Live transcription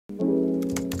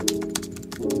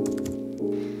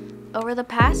Over the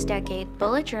past decade,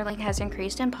 bullet journaling has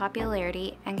increased in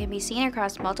popularity and can be seen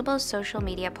across multiple social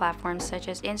media platforms such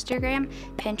as Instagram,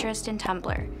 Pinterest, and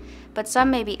Tumblr. But some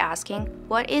may be asking,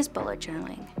 what is bullet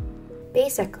journaling?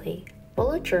 Basically,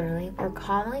 bullet journaling, or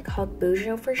commonly called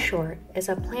bujo for short, is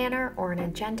a planner or an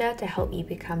agenda to help you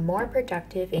become more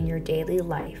productive in your daily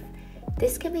life.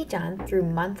 This can be done through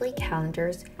monthly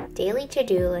calendars, daily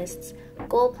to-do lists,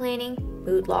 goal planning,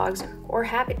 mood logs, or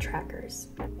habit trackers.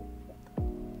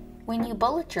 When you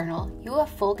bullet journal, you have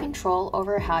full control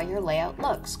over how your layout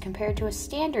looks compared to a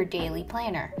standard daily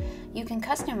planner. You can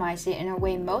customize it in a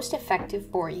way most effective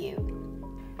for you.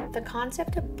 The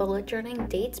concept of bullet journaling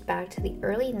dates back to the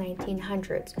early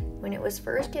 1900s when it was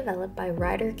first developed by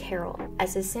Ryder Carroll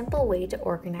as a simple way to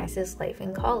organize his life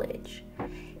in college.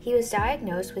 He was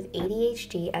diagnosed with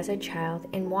ADHD as a child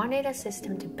and wanted a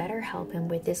system to better help him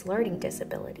with his learning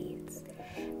disabilities.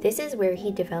 This is where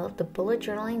he developed the bullet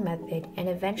journaling method and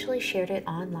eventually shared it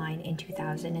online in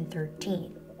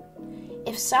 2013.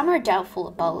 If some are doubtful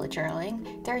of bullet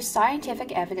journaling, there is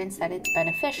scientific evidence that it's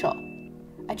beneficial.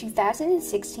 A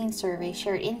 2016 survey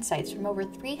shared insights from over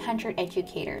 300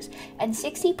 educators, and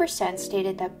 60%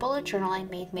 stated that bullet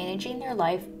journaling made managing their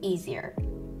life easier.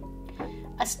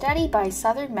 A study by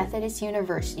Southern Methodist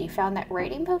University found that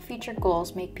writing about future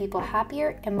goals make people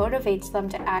happier and motivates them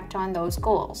to act on those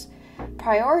goals.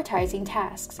 Prioritizing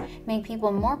tasks make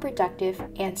people more productive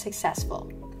and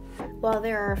successful. While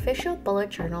there are official bullet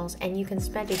journals and you can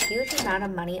spend a huge amount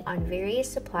of money on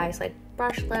various supplies like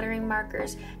brush lettering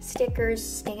markers, stickers,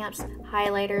 stamps,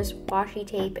 highlighters, washi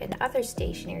tape, and other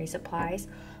stationery supplies,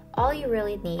 all you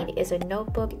really need is a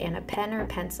notebook and a pen or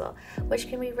pencil, which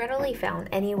can be readily found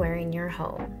anywhere in your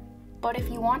home. But if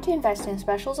you want to invest in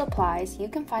special supplies, you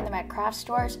can find them at craft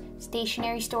stores,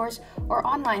 stationery stores, or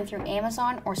online through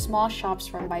Amazon or small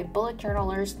shops run by bullet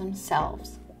journalers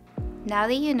themselves. Now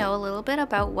that you know a little bit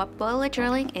about what bullet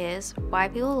journaling is, why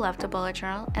people love to bullet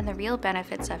journal, and the real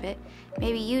benefits of it,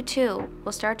 maybe you too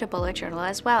will start to bullet journal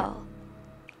as well.